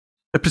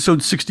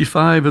Episode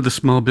 65 of the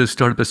Small Biz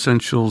Startup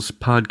Essentials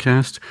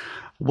podcast.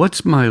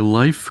 What's my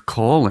life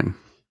calling?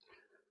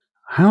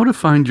 How to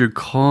find your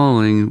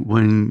calling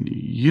when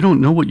you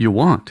don't know what you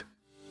want.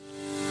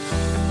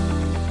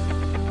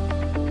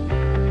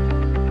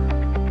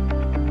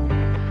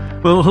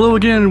 Well, hello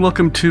again, and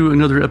welcome to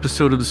another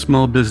episode of the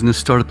Small Business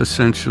Startup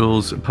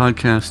Essentials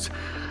podcast,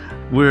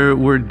 where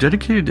we're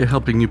dedicated to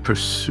helping you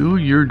pursue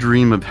your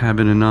dream of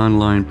having an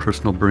online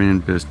personal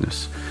brand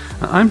business.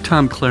 I'm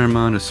Tom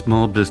Claremont, a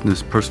small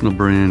business personal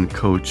brand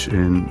coach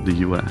in the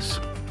U.S.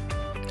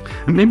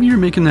 And maybe you're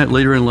making that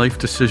later in life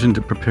decision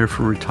to prepare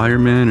for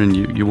retirement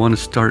and you want to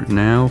start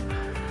now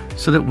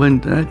so that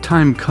when that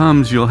time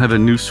comes, you'll have a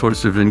new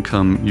source of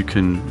income you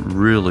can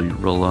really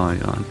rely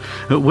on.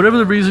 Whatever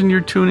the reason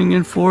you're tuning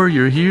in for,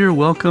 you're here,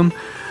 welcome.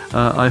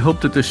 I hope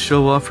that this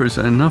show offers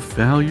enough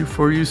value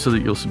for you so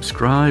that you'll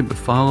subscribe,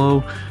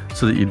 follow,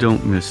 so that you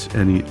don't miss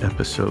any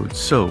episodes.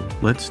 So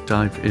let's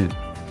dive in.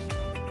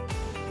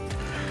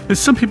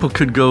 Some people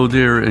could go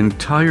their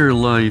entire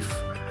life,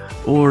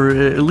 or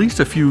at least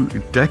a few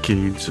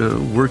decades,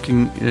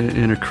 working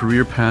in a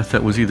career path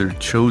that was either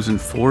chosen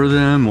for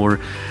them, or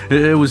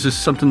it was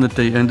just something that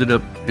they ended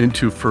up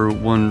into for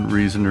one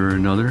reason or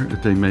another.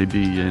 They may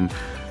be in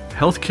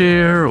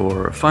healthcare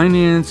or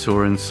finance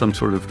or in some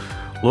sort of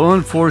law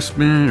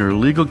enforcement or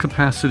legal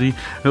capacity.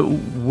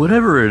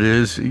 Whatever it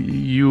is,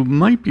 you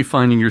might be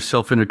finding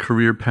yourself in a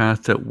career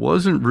path that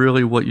wasn't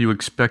really what you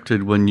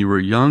expected when you were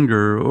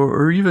younger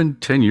or even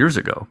 10 years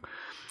ago.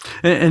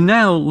 And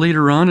now,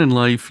 later on in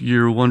life,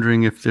 you're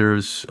wondering if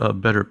there's a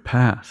better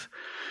path.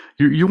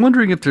 You're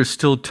wondering if there's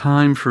still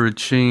time for a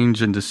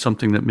change into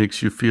something that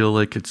makes you feel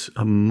like it's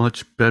a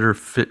much better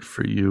fit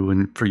for you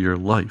and for your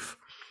life.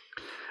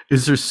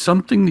 Is there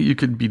something that you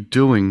could be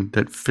doing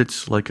that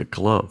fits like a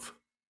glove?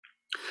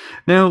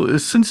 Now,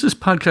 since this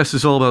podcast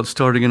is all about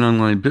starting an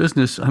online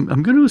business,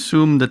 I'm going to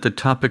assume that the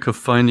topic of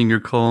finding your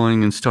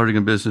calling and starting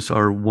a business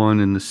are one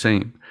and the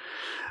same,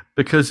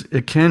 because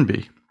it can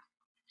be,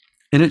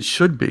 and it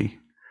should be.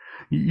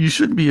 You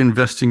shouldn't be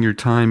investing your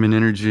time and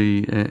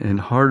energy and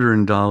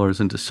hard-earned dollars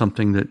into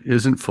something that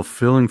isn't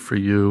fulfilling for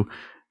you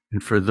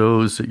and for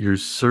those that you're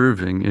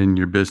serving in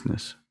your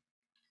business.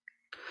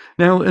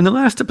 Now, in the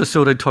last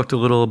episode, I talked a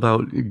little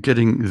about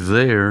getting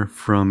there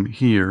from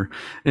here.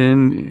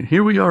 And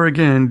here we are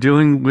again,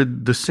 dealing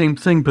with the same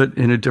thing, but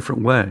in a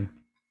different way.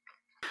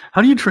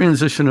 How do you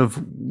transition of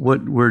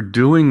what we're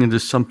doing into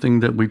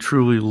something that we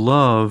truly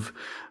love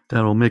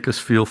that'll make us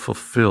feel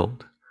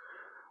fulfilled?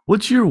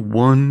 What's your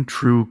one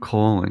true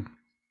calling?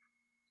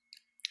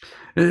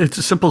 It's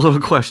a simple little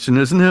question,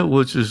 isn't it?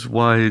 Which is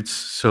why it's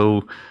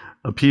so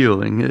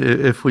appealing.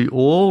 If we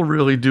all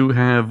really do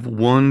have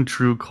one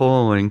true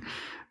calling,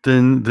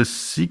 then the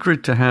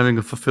secret to having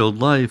a fulfilled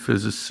life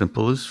is as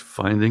simple as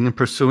finding and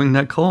pursuing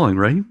that calling,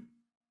 right?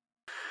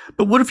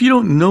 But what if you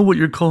don't know what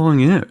your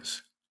calling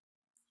is?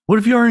 What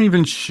if you aren't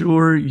even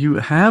sure you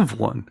have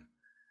one?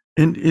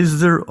 And is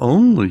there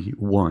only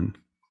one?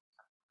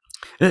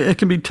 It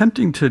can be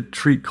tempting to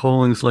treat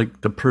callings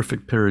like the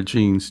perfect pair of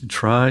jeans.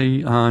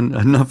 Try on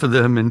enough of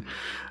them and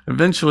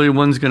eventually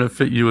one's going to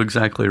fit you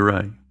exactly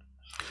right.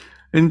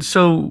 And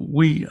so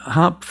we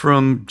hop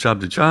from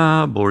job to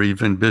job or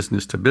even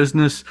business to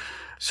business,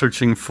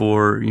 searching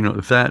for,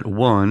 that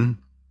one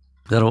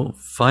that'll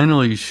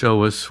finally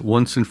show us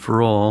once and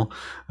for all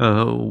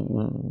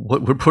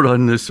what we're put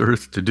on this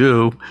earth to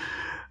do.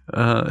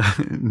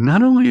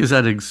 Not only is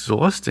that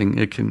exhausting,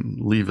 it can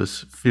leave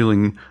us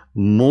feeling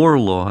more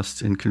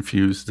lost and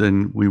confused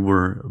than we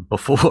were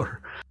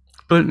before.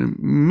 But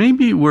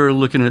maybe we're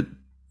looking at it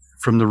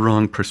from the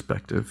wrong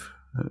perspective.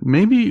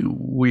 Maybe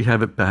we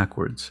have it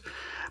backwards.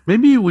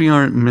 Maybe we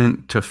aren't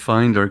meant to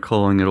find our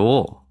calling at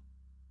all.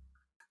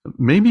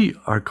 Maybe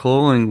our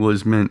calling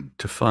was meant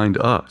to find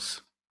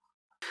us.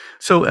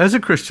 So as a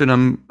Christian,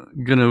 I'm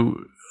going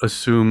to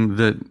assume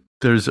that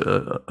there's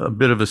a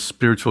bit of a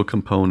spiritual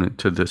component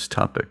to this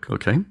topic,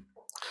 okay?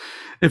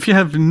 If you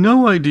have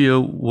no idea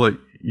what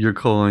your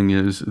calling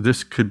is,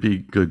 this could be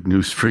good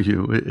news for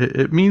you.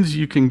 It means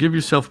you can give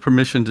yourself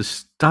permission to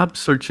stop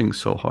searching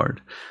so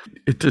hard.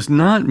 It does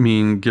not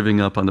mean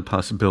giving up on the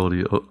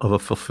possibility of a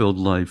fulfilled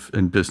life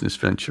and business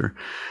venture.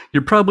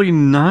 You're probably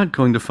not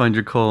going to find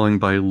your calling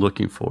by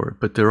looking for it,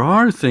 but there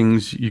are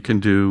things you can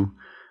do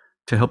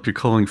to help your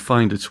calling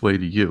find its way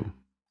to you.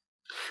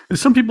 And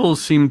some people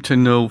seem to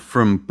know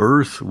from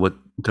birth what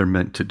they're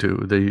meant to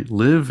do. They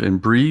live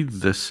and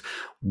breathe this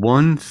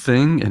one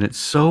thing, and it's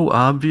so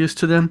obvious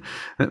to them.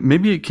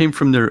 Maybe it came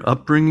from their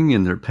upbringing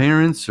and their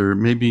parents, or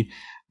maybe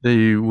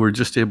they were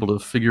just able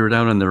to figure it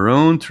out on their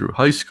own through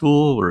high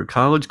school or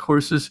college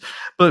courses.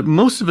 But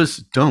most of us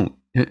don't,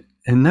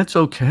 and that's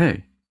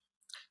okay.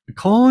 The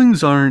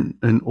callings aren't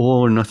an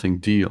all or nothing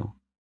deal.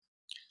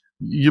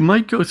 You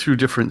might go through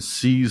different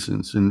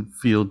seasons and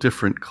feel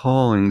different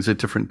callings at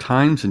different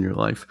times in your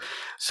life.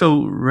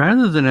 So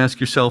rather than ask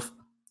yourself,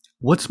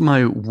 what's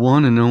my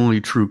one and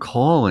only true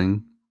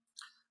calling?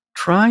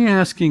 Try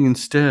asking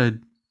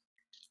instead,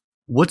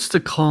 what's the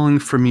calling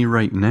for me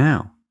right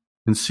now?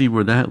 And see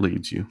where that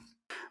leads you.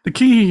 The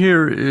key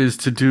here is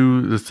to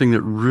do the thing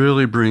that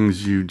really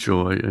brings you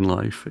joy in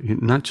life,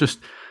 not just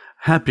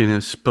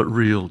happiness, but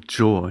real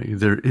joy.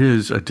 There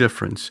is a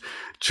difference.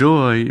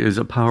 Joy is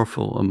a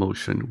powerful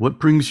emotion. What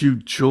brings you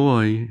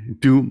joy,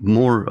 do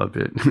more of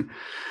it.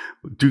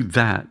 Do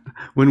that.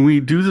 When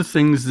we do the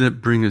things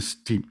that bring us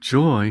deep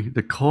joy,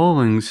 the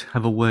callings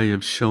have a way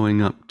of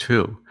showing up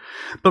too.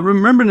 But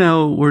remember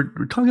now,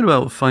 we're talking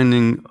about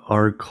finding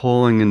our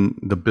calling in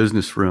the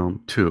business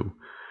realm too.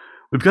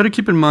 We've got to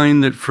keep in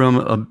mind that from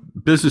a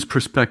business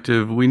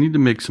perspective, we need to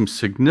make some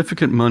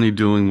significant money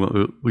doing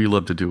what we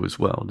love to do as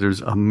well. There's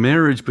a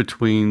marriage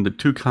between the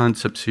two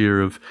concepts here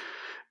of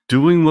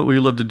doing what we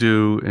love to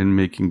do and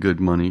making good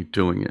money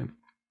doing it.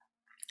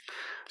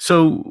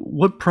 So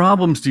what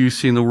problems do you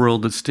see in the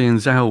world that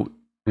stands out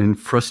and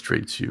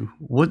frustrates you?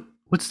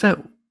 What's that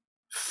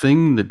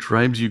thing that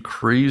drives you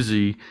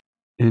crazy?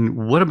 And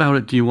what about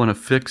it do you want to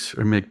fix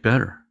or make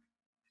better?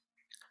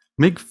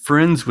 Make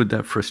friends with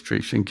that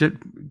frustration. Get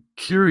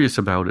curious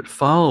about it.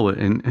 Follow it.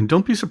 And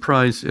don't be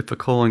surprised if a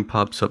calling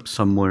pops up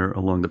somewhere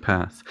along the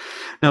path.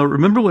 Now,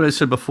 remember what I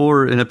said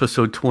before in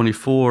episode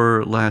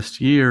 24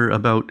 last year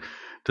about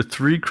the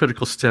 3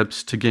 critical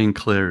steps to gain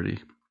clarity.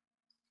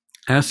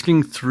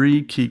 Asking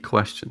 3 key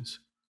questions.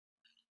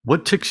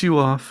 What ticks you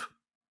off?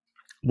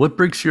 What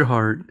breaks your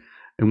heart?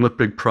 And what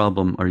big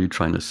problem are you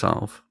trying to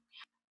solve?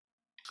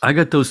 I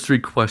got those 3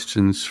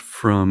 questions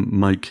from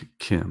Mike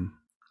Kim,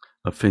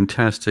 a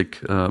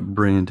fantastic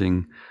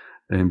branding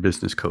and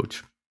business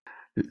coach.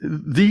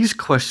 These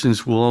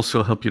questions will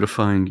also help you to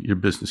find your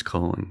business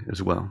calling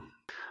as well.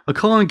 A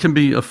calling can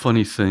be a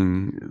funny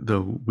thing,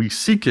 though. We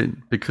seek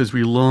it because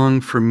we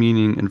long for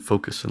meaning and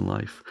focus in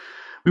life.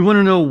 We want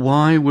to know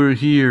why we're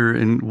here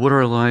and what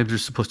our lives are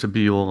supposed to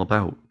be all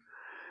about.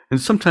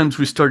 And sometimes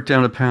we start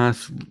down a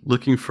path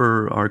looking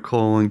for our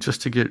calling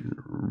just to get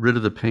rid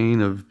of the pain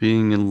of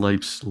being in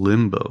life's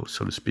limbo,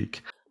 so to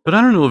speak. But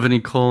I don't know of any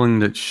calling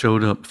that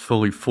showed up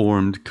fully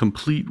formed,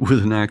 complete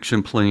with an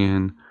action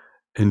plan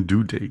and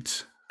due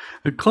dates.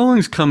 The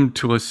callings come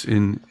to us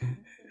in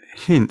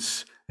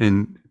hints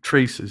and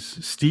traces,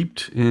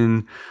 steeped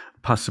in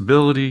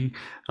possibility,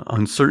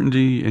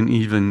 uncertainty, and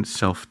even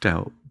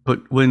self-doubt.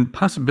 But when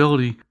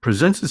possibility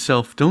presents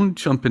itself, don't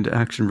jump into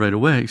action right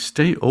away.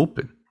 Stay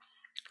open.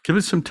 Give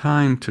it some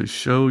time to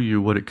show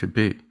you what it could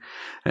be.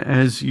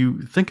 As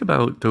you think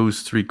about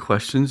those 3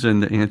 questions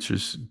and the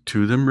answers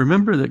to them,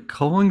 remember that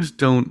callings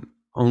don't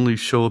only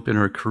show up in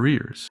our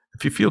careers.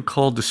 If you feel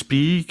called to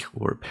speak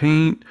or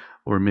paint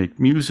or make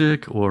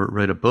music or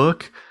write a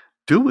book,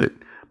 do it,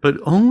 but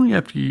only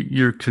after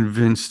you're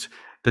convinced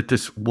that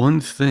this one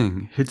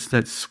thing hits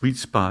that sweet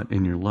spot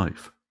in your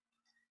life.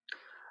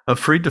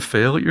 Afraid to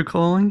fail at your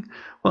calling?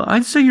 Well,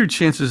 I'd say your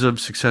chances of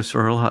success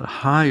are a lot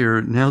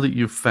higher now that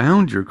you've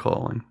found your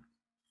calling.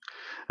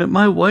 And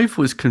my wife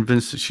was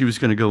convinced that she was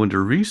going to go into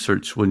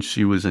research when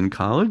she was in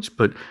college,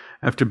 but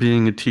after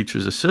being a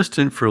teacher's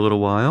assistant for a little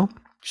while,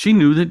 she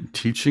knew that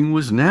teaching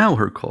was now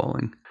her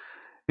calling.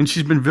 And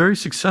she's been very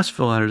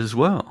successful at it as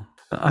well.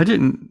 I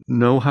didn't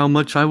know how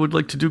much I would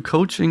like to do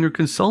coaching or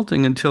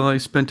consulting until I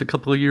spent a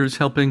couple of years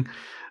helping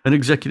an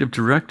executive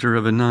director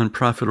of a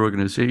nonprofit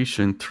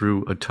organization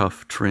through a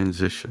tough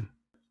transition.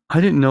 I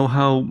didn't know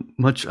how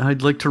much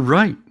I'd like to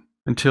write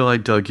until I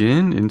dug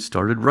in and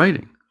started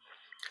writing.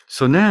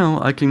 So now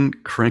I can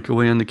crank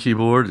away on the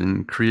keyboard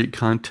and create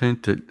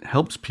content that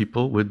helps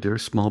people with their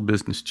small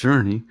business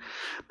journey.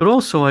 But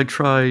also I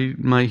try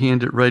my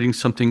hand at writing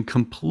something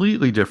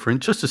completely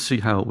different just to see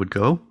how it would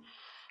go.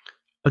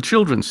 A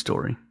children's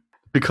story.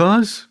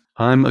 Because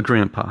I'm a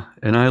grandpa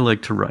and I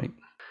like to write.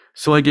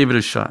 So I gave it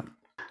a shot.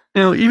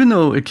 Now, even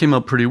though it came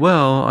out pretty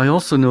well, I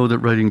also know that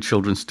writing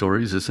children's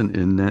stories isn't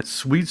in that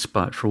sweet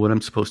spot for what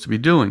I'm supposed to be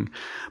doing.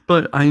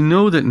 But I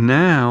know that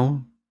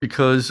now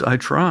because I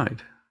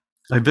tried.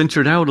 I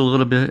ventured out a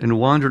little bit and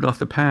wandered off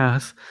the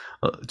path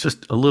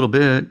just a little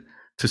bit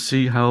to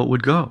see how it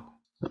would go.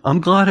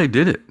 I'm glad I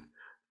did it,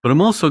 but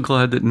I'm also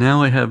glad that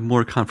now I have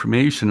more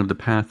confirmation of the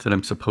path that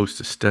I'm supposed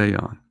to stay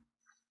on.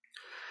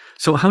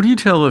 So how do you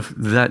tell if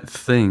that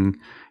thing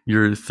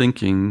you're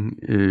thinking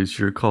is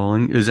your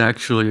calling is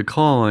actually a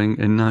calling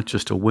and not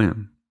just a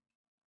whim?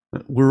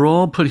 We're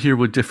all put here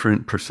with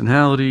different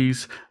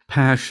personalities,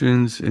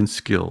 passions, and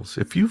skills.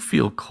 If you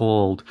feel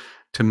called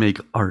to make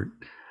art,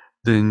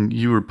 then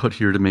you were put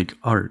here to make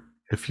art.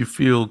 If you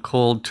feel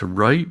called to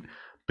write,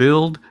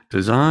 build,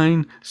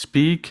 design,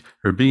 speak,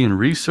 or be in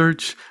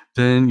research,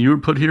 then you were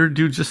put here to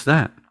do just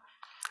that.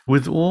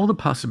 With all the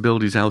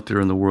possibilities out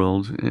there in the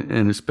world,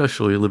 and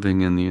especially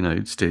living in the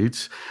United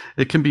States,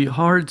 it can be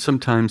hard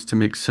sometimes to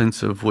make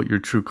sense of what your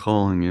true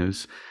calling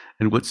is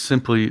and what's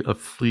simply a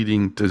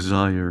fleeting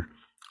desire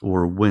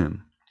or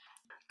whim.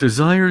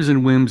 Desires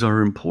and whims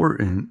are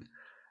important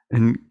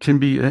and can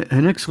be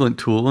an excellent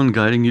tool in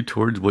guiding you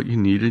towards what you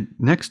need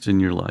next in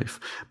your life,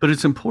 but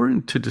it's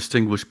important to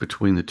distinguish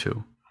between the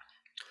two.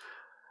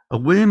 A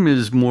whim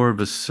is more of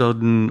a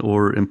sudden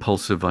or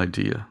impulsive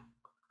idea.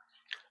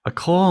 A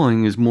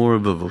calling is more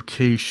of a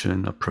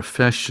vocation, a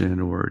profession,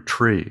 or a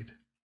trade.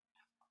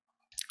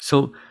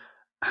 So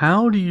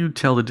How do you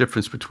tell the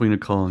difference between a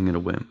calling and a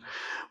whim?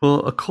 Well,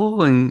 a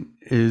calling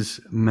is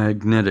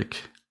magnetic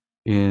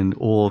and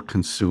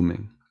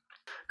all-consuming.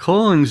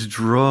 Callings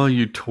draw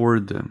you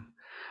toward them.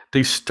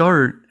 They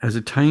start as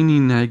a tiny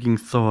nagging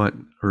thought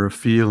or a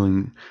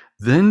feeling,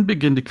 then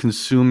begin to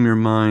consume your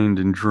mind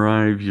and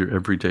drive your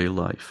everyday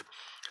life.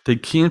 They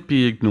can't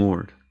be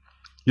ignored.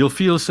 You'll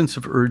feel a sense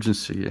of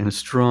urgency and a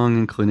strong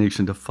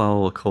inclination to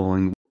follow a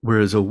calling,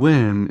 whereas a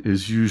whim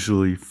is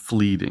usually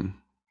fleeting.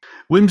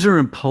 Whims are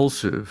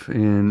impulsive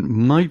and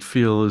might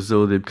feel as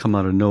though they've come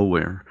out of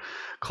nowhere.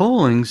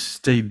 Callings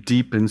stay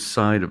deep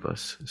inside of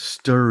us,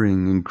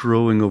 stirring and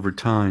growing over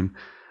time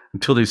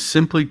until they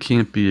simply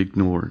can't be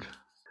ignored.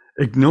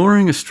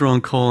 Ignoring a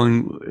strong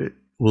calling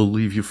will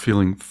leave you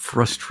feeling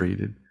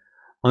frustrated,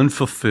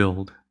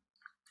 unfulfilled,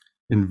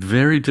 and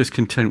very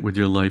discontent with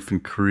your life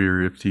and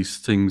career if these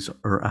things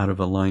are out of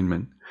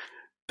alignment.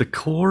 The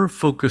core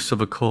focus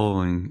of a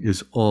calling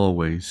is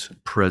always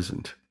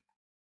present.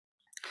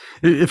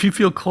 If you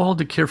feel called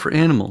to care for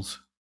animals,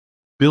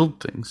 build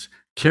things,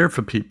 care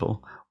for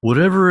people,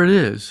 whatever it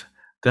is,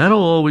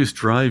 that'll always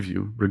drive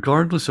you,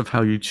 regardless of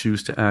how you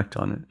choose to act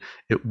on it.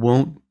 It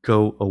won't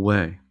go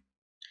away.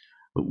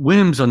 But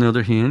whims, on the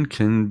other hand,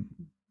 can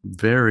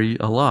vary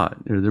a lot.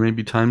 There may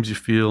be times you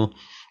feel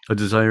a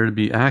desire to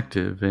be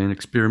active and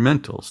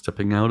experimental,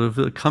 stepping out of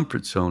the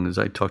comfort zone, as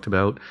I talked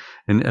about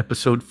in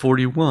episode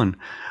 41,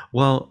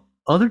 while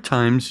other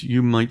times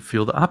you might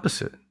feel the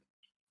opposite.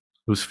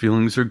 Those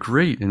feelings are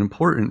great and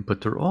important,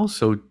 but they're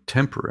also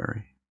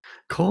temporary.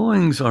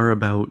 Callings are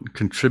about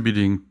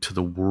contributing to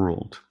the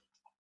world.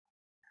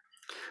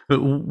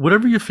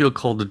 Whatever you feel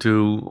called to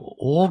do,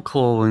 all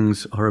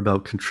callings are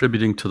about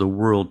contributing to the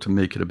world to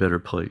make it a better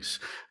place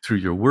through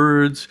your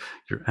words,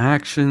 your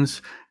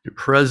actions, your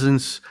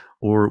presence,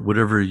 or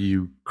whatever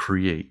you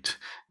create.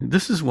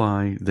 This is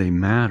why they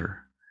matter.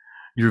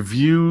 Your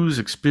views,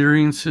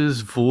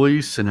 experiences,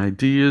 voice, and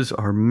ideas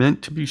are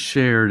meant to be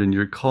shared, and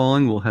your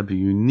calling will have a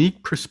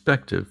unique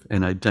perspective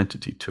and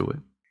identity to it.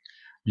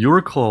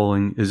 Your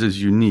calling is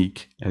as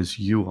unique as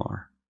you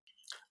are.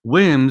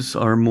 Whims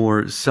are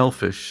more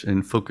selfish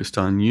and focused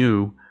on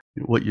you,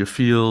 what you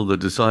feel, the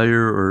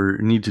desire or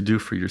need to do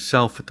for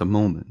yourself at the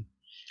moment.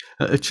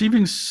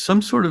 Achieving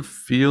some sort of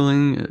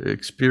feeling,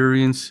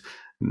 experience,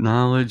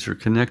 knowledge, or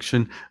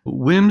connection,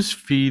 whims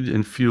feed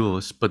and fuel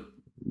us, but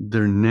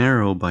they're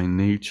narrow by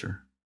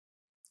nature.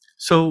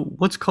 So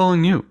what's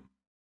calling you?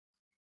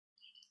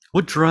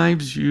 What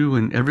drives you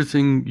and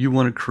everything you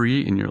want to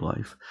create in your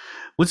life?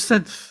 What's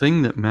that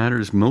thing that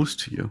matters most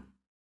to you?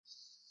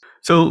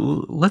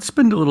 So let's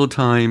spend a little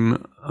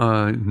time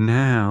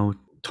now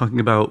talking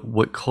about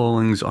what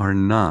callings are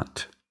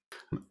not.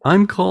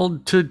 I'm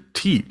called to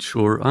teach,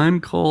 or I'm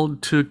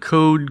called to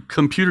code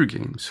computer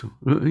games.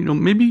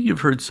 Maybe you've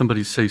heard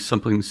somebody say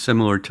something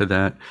similar to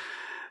that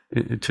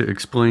to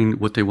explain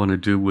what they want to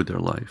do with their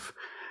life.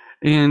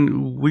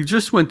 And we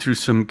just went through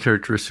some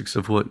characteristics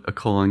of what a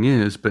calling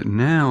is, but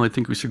now I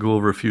think we should go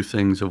over a few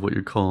things of what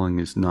your calling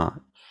is not.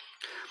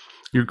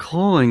 Your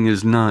calling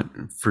is not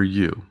for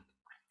you.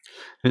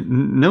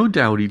 No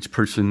doubt each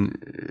person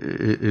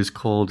is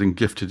called and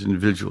gifted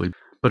individually,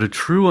 but a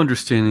true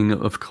understanding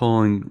of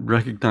calling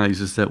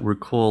recognizes that we're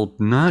called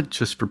not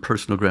just for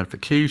personal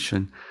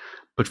gratification,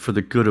 but for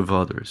the good of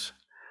others.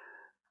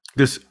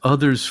 This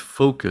others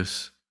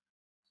focus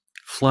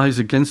flies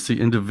against the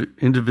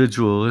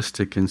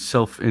individualistic and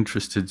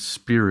self-interested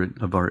spirit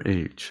of our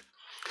age.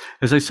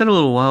 As I said a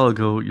little while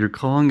ago, your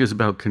calling is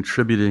about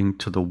contributing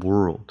to the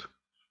world.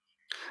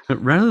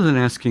 Rather than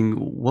asking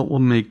what will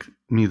make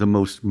me the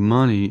most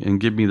money and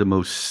give me the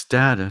most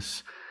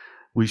status,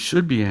 we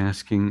should be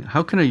asking,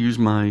 how can I use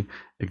my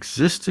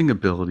existing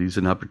abilities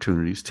and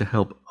opportunities to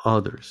help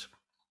others?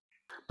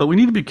 But we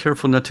need to be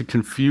careful not to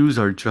confuse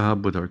our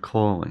job with our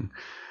calling.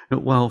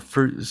 While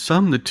for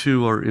some the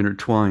two are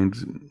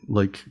intertwined,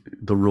 like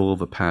the role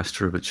of a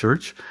pastor of a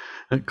church,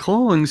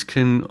 callings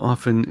can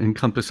often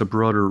encompass a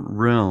broader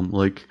realm,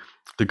 like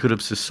the good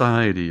of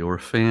society or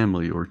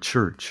family or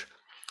church.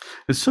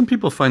 And some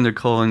people find their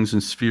callings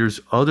in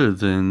spheres other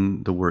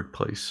than the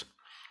workplace.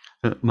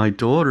 My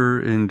daughter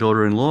and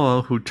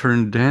daughter-in-law, who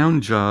turned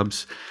down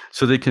jobs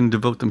so they can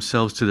devote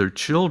themselves to their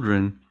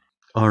children,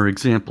 are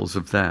examples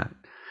of that.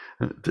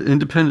 The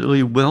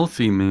independently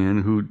wealthy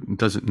man who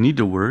doesn't need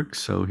to work,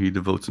 so he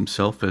devotes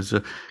himself as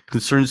a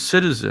concerned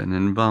citizen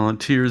and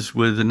volunteers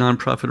with a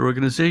nonprofit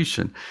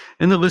organization,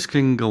 and the list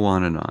can go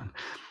on and on.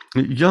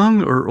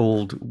 Young or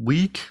old,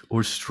 weak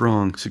or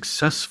strong,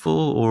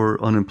 successful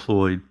or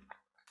unemployed,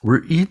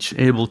 we're each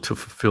able to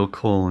fulfill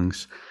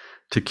callings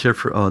to care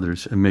for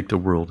others and make the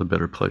world a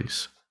better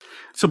place.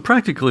 So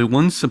practically,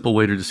 one simple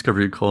way to discover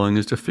your calling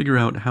is to figure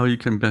out how you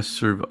can best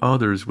serve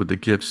others with the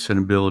gifts and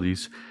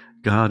abilities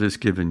God has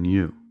given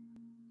you.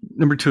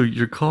 Number 2,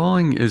 your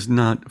calling is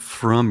not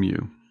from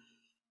you.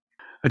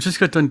 I just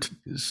got done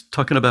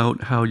talking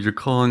about how your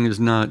calling is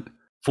not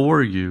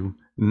for you.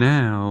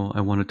 Now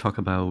I want to talk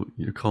about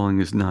your calling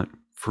is not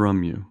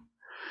from you.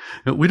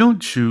 Now, we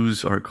don't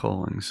choose our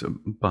callings.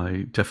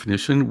 By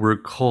definition, we're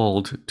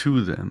called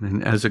to them.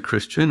 And as a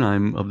Christian,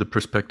 I'm of the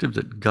perspective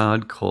that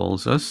God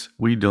calls us.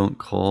 We don't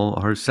call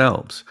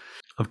ourselves.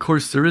 Of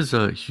course, there is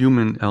a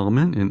human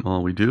element in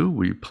all we do.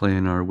 We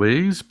plan our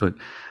ways, but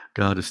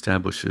God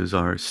establishes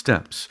our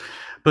steps.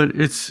 But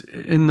it's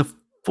in the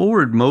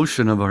forward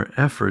motion of our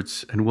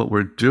efforts and what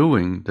we're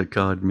doing that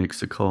God makes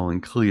the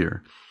calling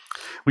clear.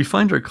 We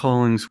find our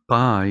callings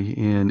by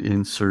and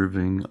in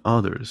serving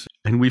others,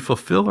 and we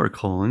fulfill our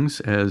callings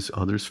as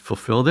others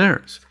fulfill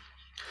theirs.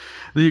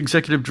 The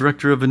executive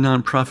director of a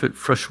nonprofit,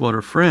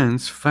 Freshwater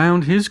Friends,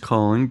 found his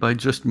calling by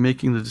just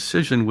making the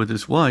decision with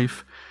his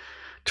wife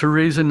to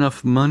raise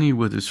enough money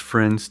with his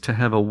friends to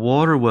have a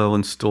water well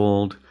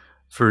installed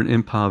for an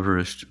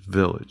impoverished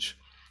village.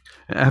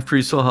 After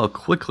he saw how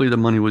quickly the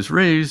money was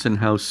raised and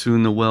how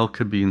soon the well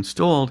could be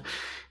installed,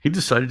 he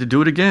decided to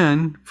do it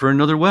again for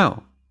another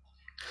well.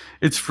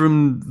 It's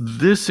from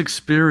this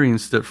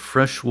experience that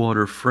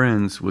Freshwater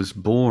Friends was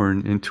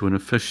born into an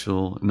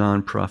official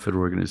nonprofit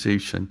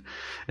organization,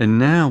 and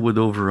now with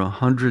over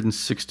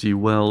 160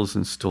 wells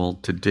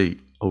installed to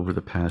date over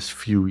the past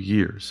few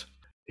years.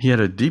 He had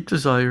a deep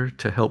desire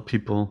to help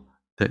people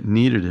that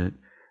needed it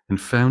and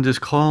found his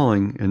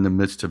calling in the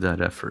midst of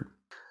that effort.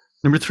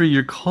 Number 3,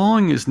 your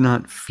calling is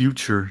not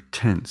future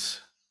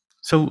tense.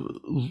 So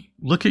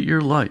look at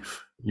your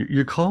life.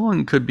 Your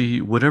calling could be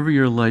whatever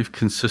your life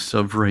consists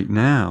of right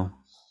now,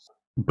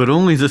 but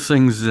only the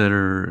things that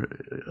are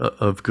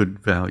of good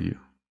value.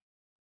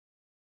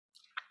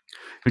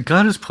 But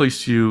God has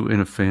placed you in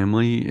a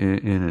family,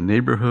 in a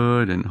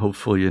neighborhood, and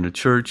hopefully in a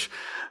church.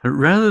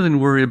 Rather than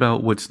worry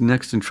about what's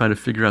next and try to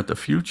figure out the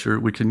future,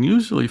 we can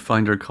usually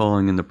find our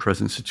calling in the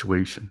present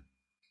situation.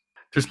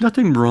 There's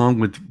nothing wrong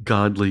with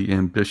godly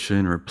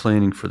ambition or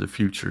planning for the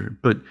future,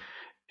 but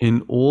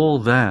in all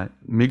that,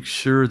 make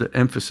sure the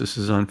emphasis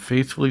is on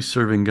faithfully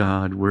serving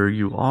God where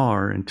you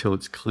are until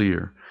it's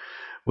clear,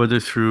 whether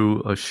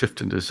through a shift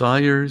in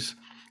desires,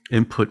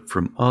 input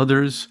from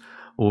others,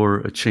 or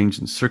a change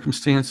in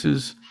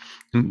circumstances,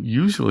 and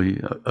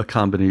usually a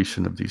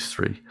combination of these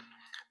three,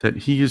 that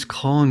He is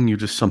calling you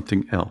to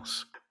something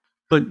else.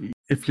 But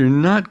if you're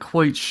not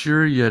quite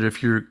sure yet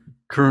if you're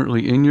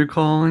currently in your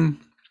calling,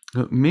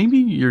 maybe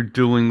you're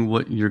doing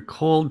what you're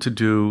called to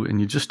do and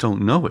you just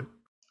don't know it.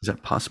 Is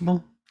that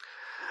possible?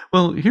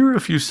 Well, here are a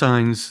few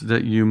signs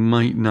that you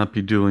might not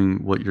be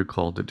doing what you're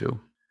called to do.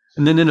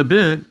 And then in a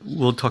bit,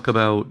 we'll talk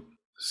about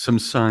some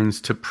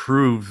signs to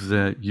prove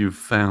that you've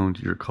found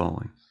your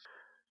calling.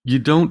 You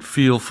don't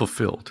feel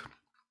fulfilled.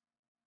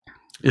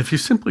 If you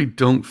simply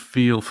don't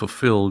feel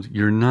fulfilled,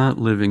 you're not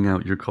living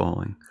out your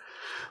calling.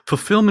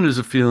 Fulfillment is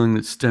a feeling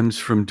that stems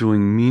from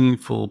doing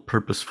meaningful,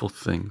 purposeful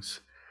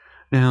things.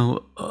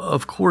 Now,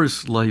 of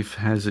course, life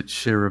has its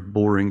share of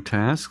boring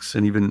tasks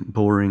and even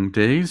boring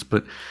days,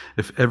 but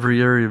if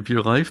every area of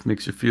your life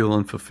makes you feel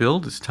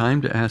unfulfilled, it's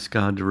time to ask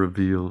God to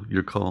reveal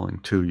your calling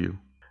to you.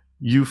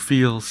 You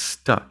feel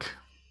stuck.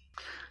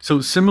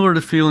 So similar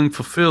to feeling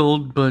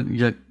fulfilled, but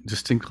yet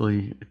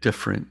distinctly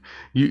different.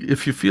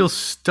 If you feel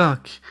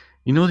stuck,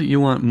 you know that you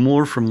want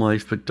more from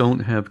life, but don't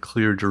have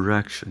clear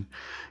direction.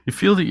 You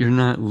feel that you're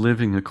not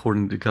living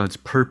according to God's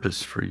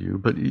purpose for you,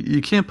 but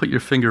you can't put your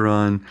finger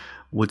on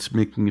what's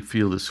making you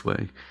feel this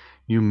way.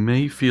 You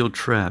may feel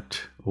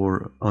trapped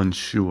or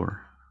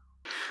unsure.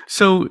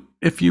 So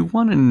if you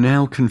want to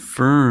now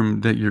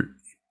confirm that you're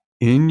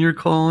in your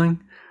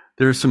calling,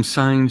 there are some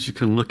signs you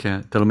can look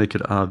at that'll make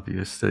it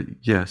obvious that,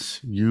 yes,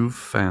 you've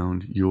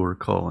found your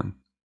calling.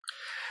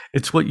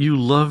 It's what you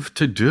love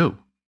to do.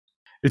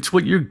 It's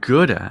what you're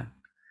good at.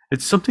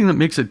 It's something that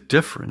makes a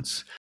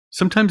difference.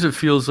 Sometimes it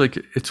feels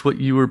like it's what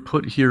you were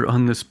put here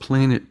on this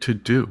planet to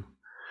do.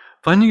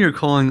 Finding your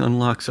calling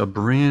unlocks a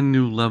brand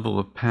new level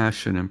of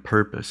passion and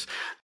purpose.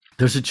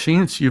 There's a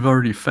chance you've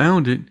already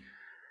found it.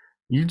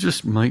 You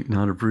just might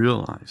not have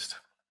realized.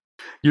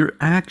 Your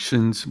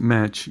actions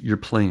match your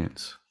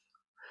plans.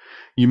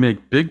 You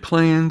make big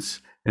plans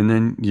and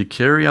then you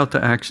carry out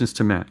the actions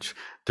to match.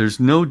 There's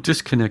no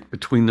disconnect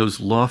between those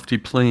lofty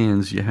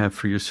plans you have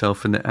for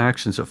yourself and the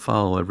actions that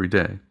follow every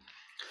day.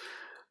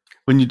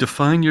 When you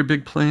define your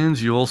big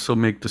plans, you also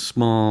make the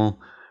small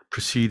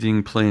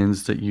preceding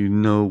plans that you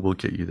know will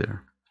get you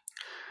there.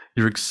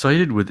 You're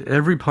excited with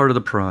every part of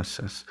the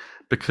process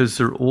because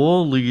they're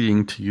all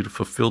leading to you to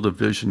fulfill the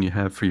vision you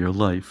have for your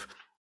life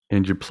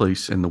and your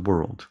place in the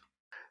world.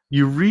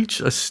 You reach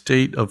a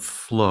state of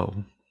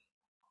flow.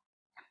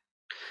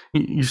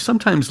 You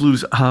sometimes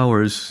lose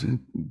hours,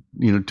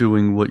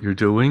 doing what you're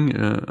doing.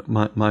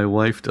 My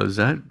wife does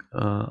that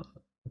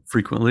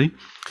frequently.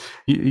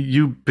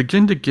 You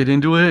begin to get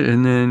into it,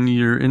 and then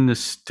you're in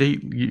this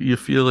state, you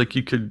feel like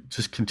you could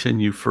just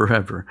continue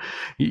forever.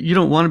 You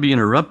don't want to be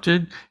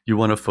interrupted. You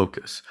want to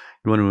focus.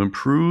 You want to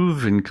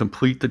improve and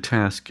complete the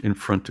task in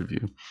front of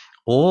you,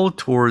 all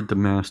toward the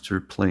master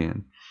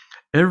plan.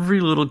 Every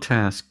little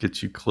task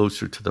gets you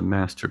closer to the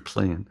master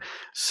plan.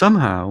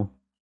 Somehow,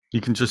 you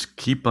can just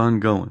keep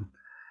on going.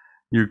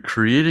 You're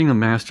creating a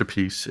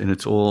masterpiece, and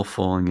it's all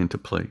falling into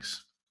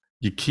place.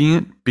 You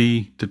can't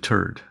be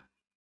deterred.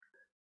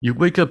 You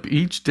wake up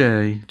each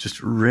day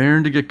just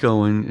raring to get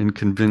going and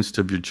convinced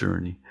of your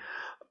journey.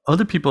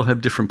 Other people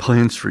have different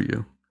plans for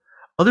you.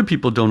 Other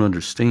people don't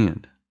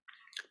understand,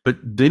 but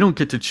they don't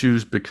get to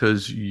choose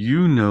because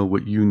you know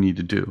what you need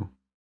to do.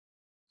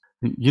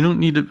 You don't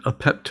need a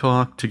pep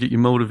talk to get you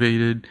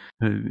motivated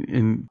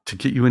and to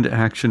get you into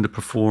action to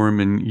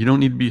perform, and you don't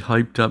need to be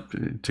hyped up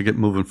to get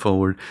moving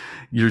forward.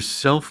 You're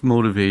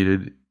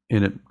self-motivated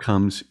and it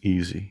comes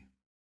easy.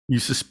 You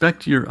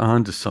suspect you're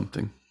onto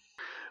something.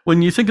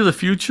 When you think of the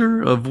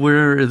future, of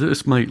where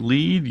this might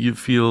lead, you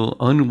feel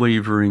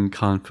unwavering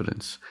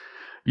confidence.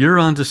 You're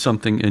onto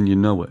something and you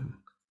know it.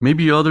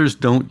 Maybe others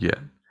don't yet.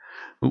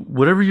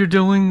 Whatever you're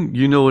doing,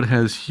 you know it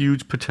has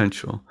huge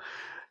potential.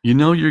 You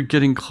know you're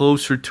getting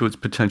closer to its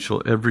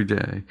potential every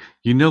day.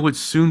 You know it's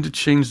soon to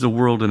change the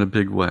world in a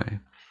big way.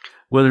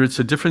 Whether it's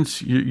a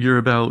difference you're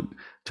about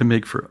to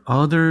make for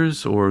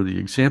others or the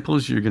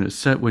examples you're going to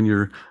set when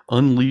you're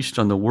unleashed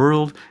on the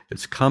world,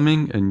 it's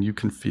coming and you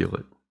can feel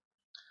it.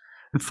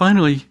 And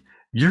finally,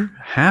 you're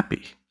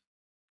happy.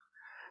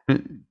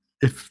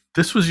 If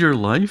this was your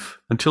life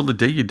until the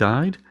day you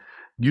died,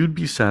 you'd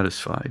be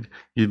satisfied.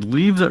 You'd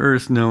leave the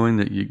earth knowing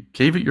that you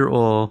gave it your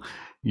all,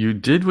 you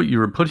did what you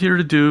were put here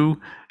to do,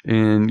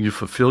 and you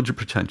fulfilled your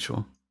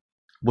potential.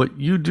 What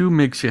you do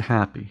makes you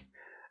happy.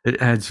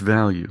 It adds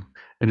value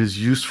and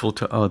is useful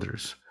to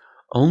others.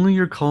 Only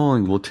your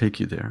calling will take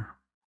you there.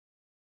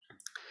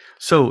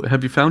 So,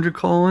 have you found your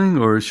calling,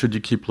 or should you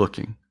keep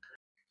looking?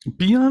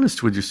 Be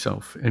honest with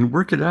yourself and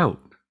work it out.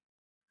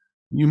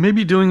 You may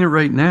be doing it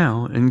right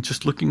now and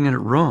just looking at it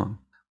wrong.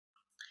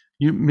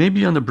 You may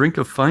be on the brink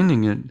of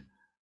finding it,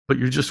 but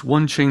you're just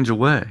one change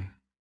away.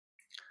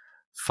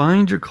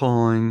 Find your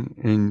calling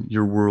and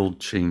your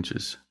world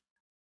changes.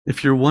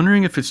 If you're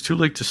wondering if it's too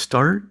late to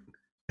start,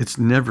 it's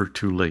never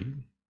too late.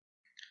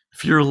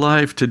 If you're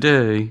alive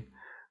today,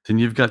 then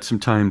you've got some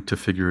time to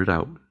figure it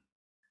out.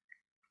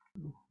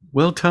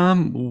 Well,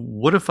 Tom,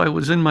 what if I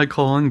was in my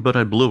calling, but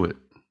I blew it?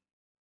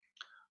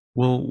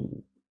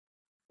 Well,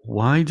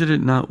 why did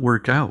it not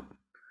work out?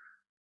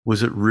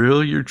 Was it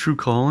really your true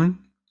calling?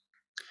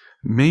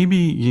 Maybe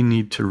you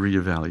need to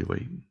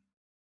reevaluate.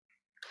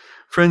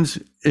 Friends,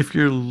 if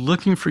you're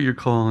looking for your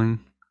calling,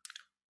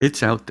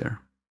 it's out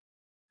there.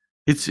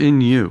 It's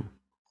in you.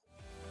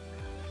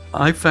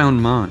 I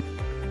found mine.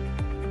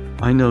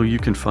 I know you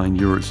can find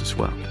yours as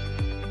well.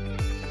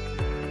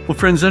 Well,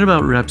 friends, that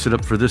about wraps it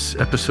up for this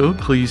episode.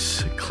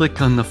 Please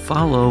click on the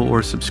follow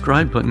or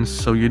subscribe buttons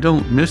so you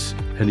don't miss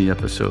any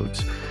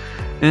episodes.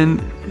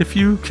 And if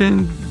you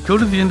can go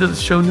to the end of the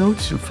show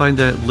notes, you'll find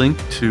that link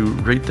to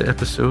rate the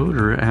episode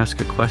or ask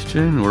a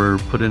question or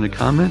put in a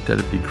comment.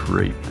 That'd be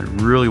great. I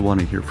really want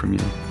to hear from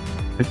you.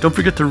 And don't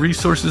forget the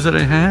resources that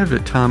I have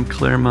at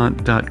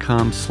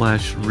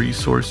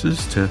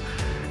tomclaremont.com/resources to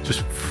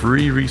just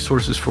free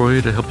resources for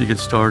you to help you get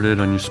started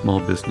on your small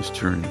business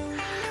journey.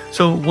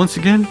 So once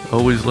again, I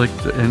always like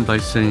to end by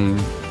saying,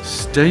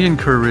 stay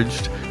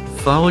encouraged,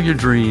 follow your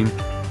dream,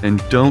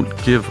 and don't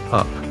give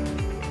up.